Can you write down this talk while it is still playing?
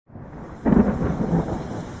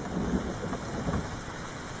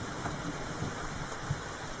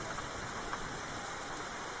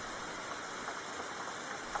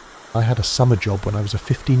I had a summer job when I was a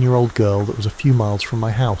 15-year-old girl that was a few miles from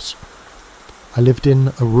my house. I lived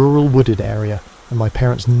in a rural wooded area, and my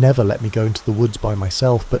parents never let me go into the woods by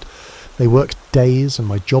myself, but they worked days and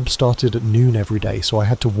my job started at noon every day, so I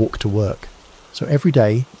had to walk to work. So every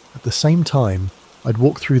day, at the same time, I'd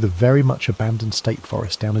walk through the very much abandoned state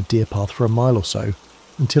forest down a deer path for a mile or so,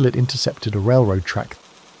 until it intercepted a railroad track.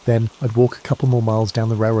 Then I'd walk a couple more miles down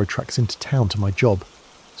the railroad tracks into town to my job.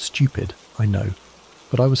 Stupid, I know,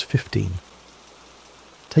 but I was 15.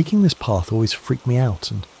 Taking this path always freaked me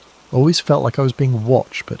out, and always felt like I was being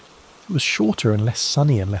watched, but it was shorter and less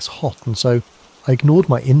sunny and less hot, and so I ignored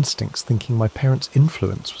my instincts, thinking my parents'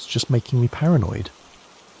 influence was just making me paranoid.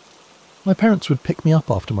 My parents would pick me up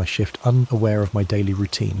after my shift, unaware of my daily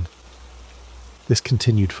routine. This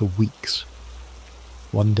continued for weeks.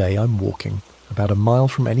 One day I'm walking, about a mile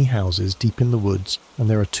from any houses, deep in the woods, and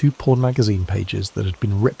there are 2 porn magazine pages that had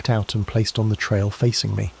been ripped out and placed on the trail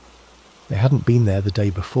facing me. They hadn't been there the day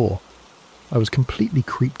before. I was completely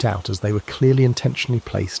creeped out as they were clearly intentionally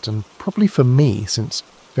placed, and probably for me, since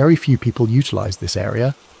very few people utilise this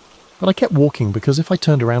area. But I kept walking because if I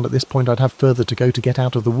turned around at this point I'd have further to go to get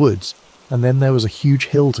out of the woods, and then there was a huge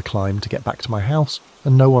hill to climb to get back to my house,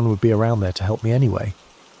 and no one would be around there to help me anyway.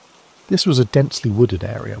 This was a densely wooded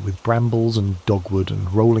area with brambles and dogwood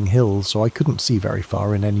and rolling hills, so I couldn't see very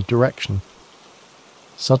far in any direction.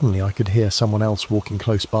 Suddenly I could hear someone else walking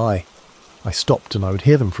close by. I stopped and I would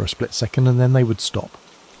hear them for a split second and then they would stop.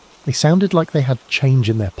 They sounded like they had change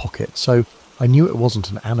in their pocket, so I knew it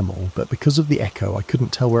wasn't an animal, but because of the echo I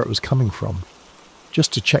couldn't tell where it was coming from.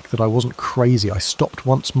 Just to check that I wasn't crazy, I stopped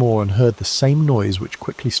once more and heard the same noise which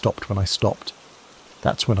quickly stopped when I stopped.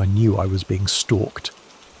 That's when I knew I was being stalked.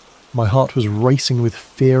 My heart was racing with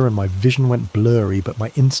fear and my vision went blurry, but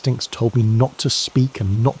my instincts told me not to speak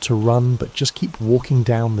and not to run, but just keep walking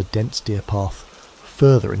down the dense deer path,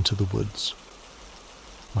 further into the woods.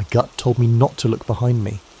 My gut told me not to look behind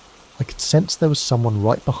me. I could sense there was someone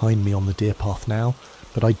right behind me on the deer path now,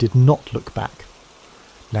 but I did not look back.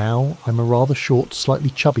 Now, I'm a rather short, slightly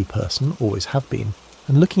chubby person, always have been,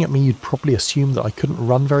 and looking at me you'd probably assume that I couldn't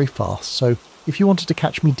run very fast, so if you wanted to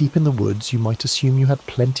catch me deep in the woods, you might assume you had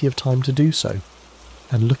plenty of time to do so.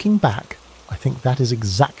 And looking back, I think that is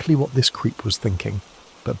exactly what this creep was thinking.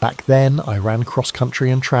 But back then, I ran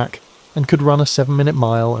cross-country and track, and could run a 7-minute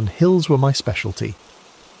mile, and hills were my specialty.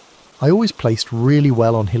 I always placed really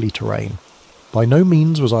well on hilly terrain. By no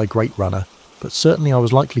means was I a great runner, but certainly I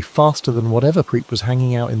was likely faster than whatever creep was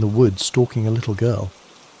hanging out in the woods stalking a little girl.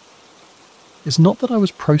 It's not that I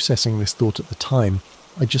was processing this thought at the time,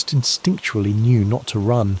 I just instinctually knew not to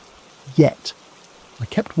run. Yet, I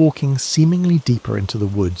kept walking seemingly deeper into the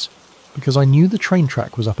woods, because I knew the train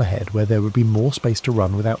track was up ahead where there would be more space to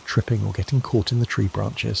run without tripping or getting caught in the tree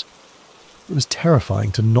branches. It was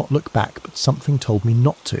terrifying to not look back, but something told me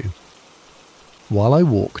not to. While I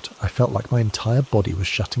walked, I felt like my entire body was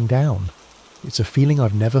shutting down. It's a feeling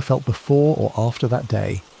I've never felt before or after that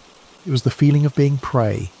day. It was the feeling of being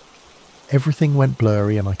prey. Everything went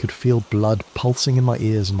blurry and I could feel blood pulsing in my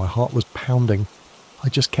ears and my heart was pounding. I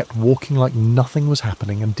just kept walking like nothing was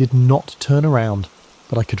happening and did not turn around,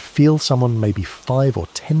 but I could feel someone maybe 5 or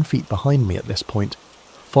 10 feet behind me at this point,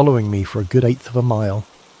 following me for a good 1/8 of a mile.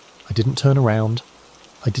 I didn't turn around.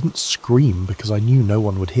 I didn't scream because I knew no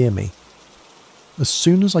one would hear me. As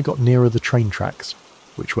soon as I got nearer the train tracks,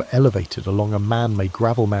 which were elevated along a man-made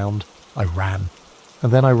gravel mound, I ran.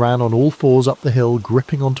 And then I ran on all 4s up the hill,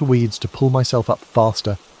 gripping onto weeds to pull myself up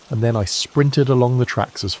faster, and then I sprinted along the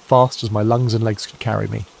tracks as fast as my lungs and legs could carry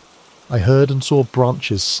me. I heard and saw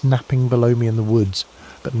branches snapping below me in the woods,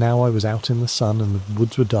 but now I was out in the sun and the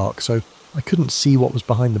woods were dark, so I couldn't see what was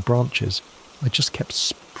behind the branches. I just kept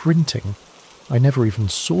sprinting. I never even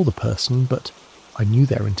saw the person, but I knew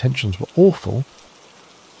their intentions were awful.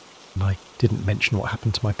 And I didn't mention what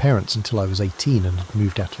happened to my parents until I was 18 and had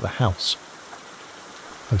moved out of the house.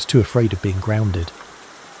 I was too afraid of being grounded.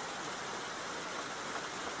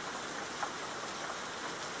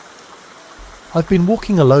 I've been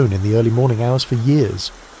walking alone in the early morning hours for years.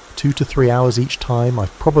 2 to 3 hours each time.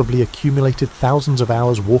 I've probably accumulated thousands of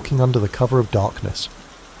hours walking under the cover of darkness.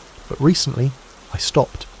 But recently, I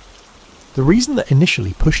stopped. The reason that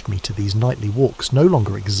initially pushed me to these nightly walks no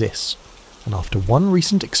longer exists, and after one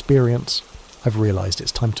recent experience, I've realised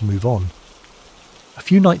it's time to move on. A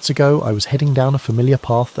few nights ago, I was heading down a familiar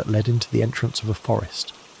path that led into the entrance of a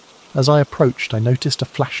forest. As I approached, I noticed a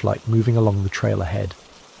flashlight moving along the trail ahead.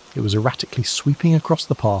 It was erratically sweeping across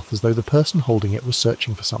the path as though the person holding it was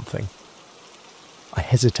searching for something. I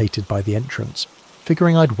hesitated by the entrance,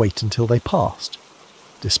 figuring I'd wait until they passed.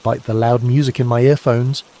 Despite the loud music in my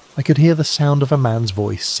earphones, I could hear the sound of a man's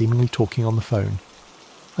voice seemingly talking on the phone.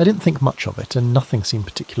 I didn't think much of it, and nothing seemed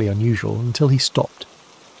particularly unusual until he stopped.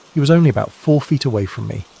 He was only about 4 feet away from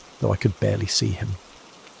me, though I could barely see him.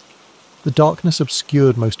 The darkness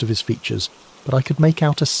obscured most of his features, but I could make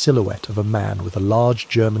out a silhouette of a man with a large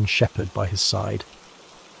German shepherd by his side.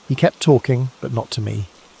 He kept talking, but not to me.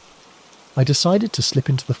 I decided to slip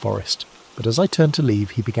into the forest, but as I turned to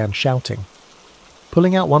leave, he began shouting.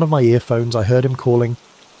 Pulling out one of my earphones, I heard him calling,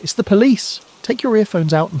 "It's the police! Take your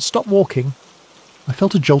earphones out and stop walking!" I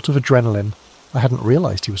felt a jolt of adrenaline. I hadn't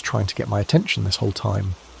realised he was trying to get my attention this whole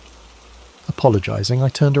time. Apologising, I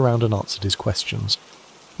turned around and answered his questions.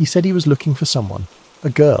 He said he was looking for someone, a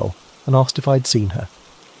girl, and asked if I'd seen her.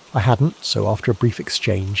 I hadn't, so after a brief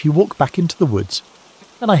exchange, he walked back into the woods,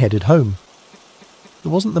 and I headed home. It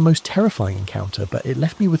wasn't the most terrifying encounter, but it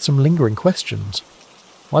left me with some lingering questions.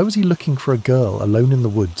 Why was he looking for a girl alone in the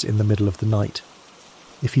woods in the middle of the night?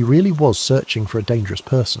 If he really was searching for a dangerous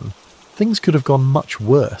person, things could have gone much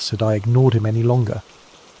worse had I ignored him any longer.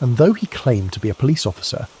 And though he claimed to be a police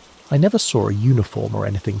officer, I never saw a uniform or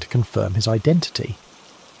anything to confirm his identity.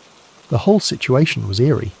 The whole situation was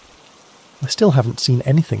eerie. I still haven't seen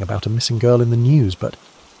anything about a missing girl in the news, but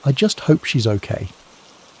I just hope she's okay.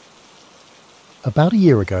 About a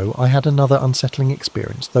year ago, I had another unsettling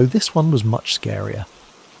experience, though this one was much scarier.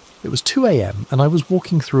 It was 2 a.m. and I was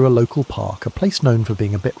walking through a local park, a place known for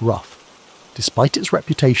being a bit rough. Despite its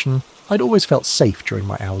reputation, I'd always felt safe during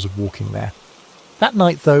my hours of walking there. That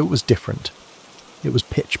night, though, was different. It was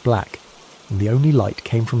pitch black, and the only light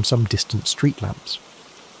came from some distant street lamps.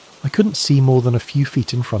 I couldn't see more than a few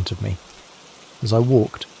feet in front of me. As I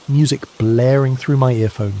walked, music blaring through my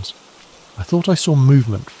earphones, I thought I saw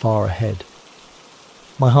movement far ahead.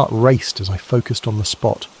 My heart raced as I focused on the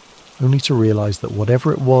spot, only to realise that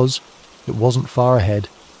whatever it wasn't far ahead,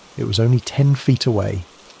 it was only 10 feet away.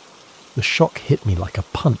 The shock hit me like a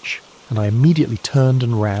punch, and I immediately turned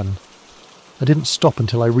and ran. I didn't stop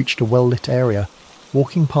until I reached a well-lit area,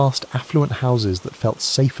 walking past affluent houses that felt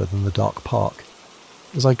safer than the dark park.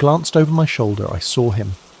 As I glanced over my shoulder, I saw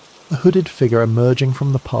him, a hooded figure emerging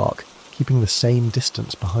from the park, keeping the same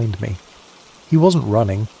distance behind me. He wasn't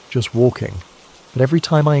running, just walking, but every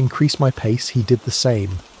time I increased my pace, he did the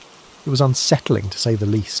same. It was unsettling, to say the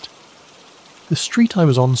least. The street I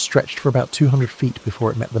was on stretched for about 200 feet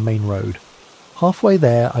before it met the main road. Halfway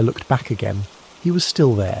there, I looked back again. He was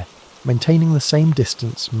still there, maintaining the same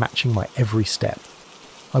distance, matching my every step.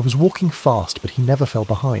 I was walking fast, but he never fell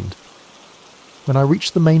behind. When I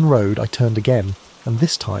reached the main road, I turned again, and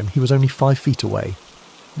this time he was only 5 feet away.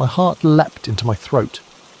 My heart leapt into my throat.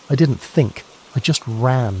 I didn't think, I just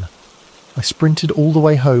ran. I sprinted all the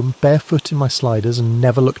way home, barefoot in my sliders, and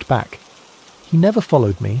never looked back. He never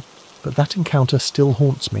followed me, but that encounter still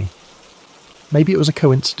haunts me. Maybe it was a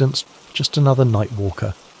coincidence, just another night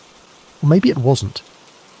walker. Or maybe it wasn't.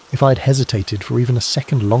 If I had hesitated for even a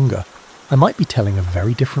second longer, I might be telling a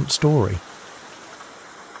very different story.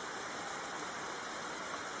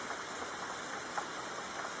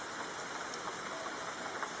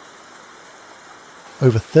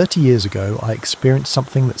 Over 30 years ago, I experienced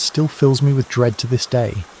something that still fills me with dread to this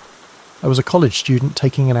day. I was a college student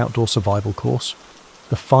taking an outdoor survival course.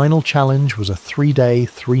 The final challenge was a 3-day,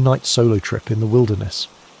 3-night solo trip in the wilderness.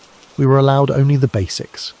 We were allowed only the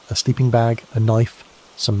basics: a sleeping bag, a knife,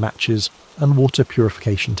 some matches, and water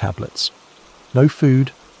purification tablets. No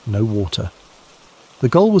food, no water. The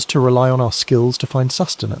goal was to rely on our skills to find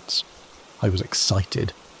sustenance. I was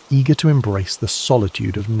excited, eager to embrace the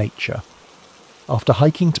solitude of nature. After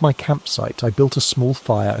hiking to my campsite, I built a small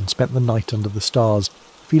fire and spent the night under the stars,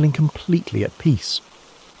 feeling completely at peace.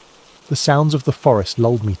 The sounds of the forest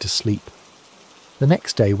lulled me to sleep. The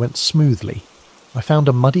next day went smoothly. I found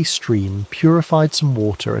a muddy stream, purified some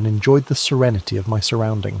water, and enjoyed the serenity of my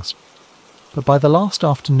surroundings. But by the last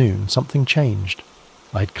afternoon, something changed.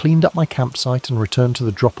 I had cleaned up my campsite and returned to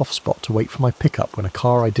the drop-off spot to wait for my pickup when a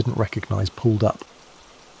car I didn't recognise pulled up.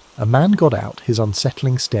 A man got out, his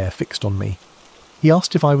unsettling stare fixed on me. He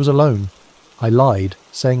asked if I was alone. I lied,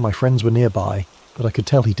 saying my friends were nearby, but I could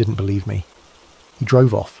tell he didn't believe me. He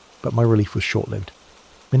drove off, but my relief was short-lived.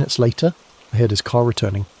 Minutes later, I heard his car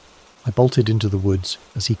returning. I bolted into the woods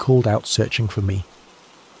as he called out, searching for me.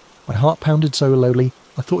 My heart pounded so lowly,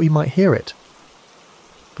 I thought he might hear it.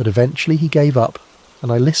 But eventually he gave up,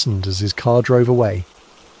 and I listened as his car drove away.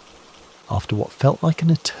 After what felt like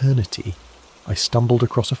an eternity, I stumbled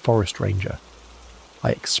across a forest ranger.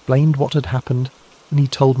 I explained what had happened, and he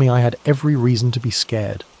told me I had every reason to be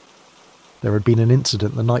scared. There had been an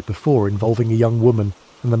incident the night before involving a young woman,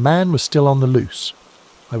 and the man was still on the loose.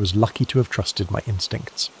 I was lucky to have trusted my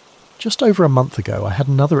instincts. Just over a month ago, I had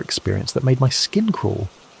another experience that made my skin crawl.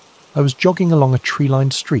 I was jogging along a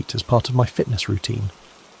tree-lined street as part of my fitness routine.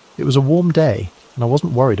 It was a warm day, and I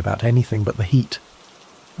wasn't worried about anything but the heat.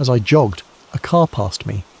 As I jogged, a car passed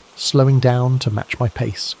me, slowing down to match my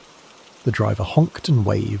pace. The driver honked and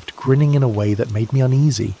waved, grinning in a way that made me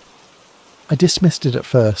uneasy. I dismissed it at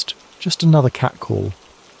first, just another cat call,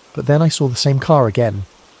 but then I saw the same car again.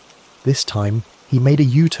 This time, he made a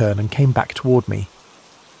U-turn and came back toward me.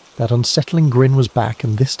 That unsettling grin was back,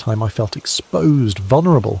 and this time I felt exposed,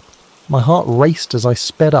 vulnerable. My heart raced as I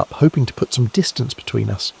sped up, hoping to put some distance between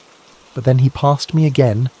us. But then he passed me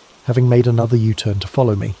again, having made another U-turn to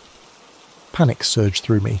follow me. Panic surged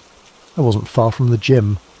through me. I wasn't far from the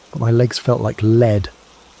gym, but my legs felt like lead.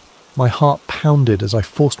 My heart pounded as I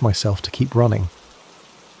forced myself to keep running.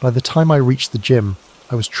 By the time I reached the gym,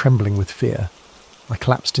 I was trembling with fear. I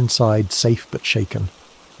collapsed inside, safe but shaken,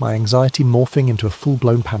 my anxiety morphing into a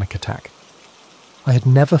full-blown panic attack. I had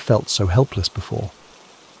never felt so helpless before.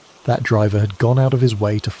 That driver had gone out of his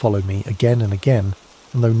way to follow me again and again,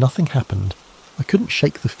 and though nothing happened, I couldn't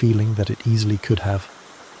shake the feeling that it easily could have.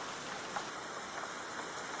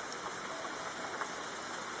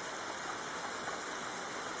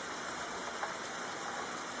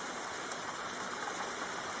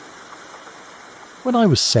 When I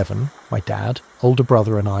was 7, my dad, older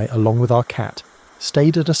brother and I, along with our cat,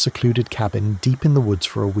 stayed at a secluded cabin deep in the woods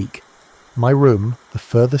for a week. My room, the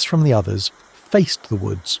furthest from the others, faced the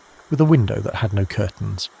woods, with a window that had no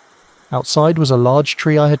curtains. Outside was a large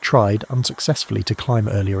tree I had tried unsuccessfully to climb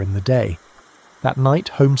earlier in the day. That night,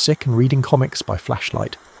 homesick and reading comics by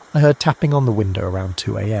flashlight, I heard tapping on the window around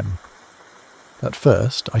 2 a.m. At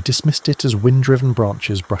first, I dismissed it as wind-driven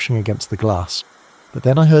branches brushing against the glass, but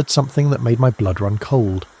then I heard something that made my blood run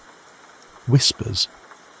cold. Whispers.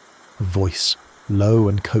 A voice, low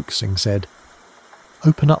and coaxing, said,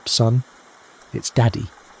 "Open up, son. It's Daddy.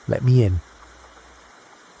 Let me in."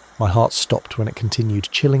 My heart stopped when it continued,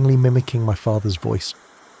 chillingly mimicking my father's voice.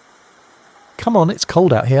 "Come on, it's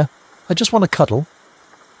cold out here. I just want to cuddle."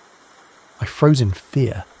 I froze in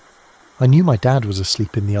fear. I knew my dad was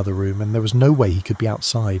asleep in the other room, and there was no way he could be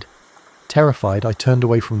outside. Terrified, I turned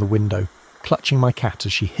away from the window, clutching my cat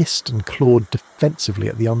as she hissed and clawed defensively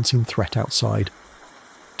at the unseen threat outside.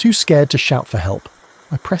 Too scared to shout for help,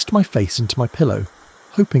 I pressed my face into my pillow,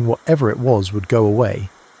 hoping whatever it was would go away.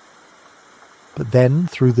 But then,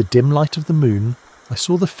 through the dim light of the moon, I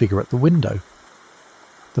saw the figure at the window.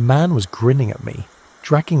 The man was grinning at me,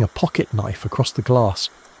 dragging a pocket knife across the glass,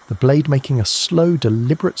 the blade making a slow,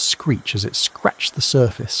 deliberate screech as it scratched the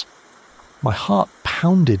surface. My heart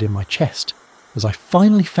pounded in my chest as I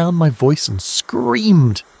finally found my voice and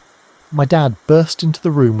screamed. My dad burst into the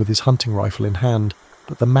room with his hunting rifle in hand,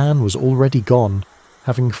 but the man was already gone,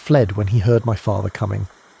 having fled when he heard my father coming.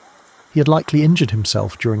 He had likely injured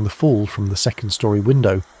himself during the fall from the second-story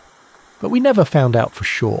window, but we never found out for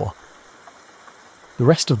sure. The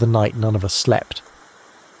rest of the night none of us slept.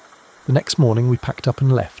 The next morning we packed up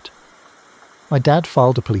and left. My dad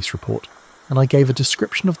filed a police report, and I gave a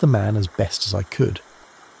description of the man as best as I could.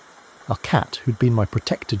 Our cat, who'd been my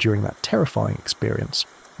protector during that terrifying experience,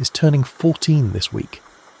 is turning 14 this week.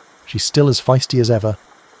 She's still as feisty as ever,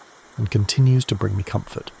 and continues to bring me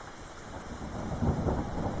comfort.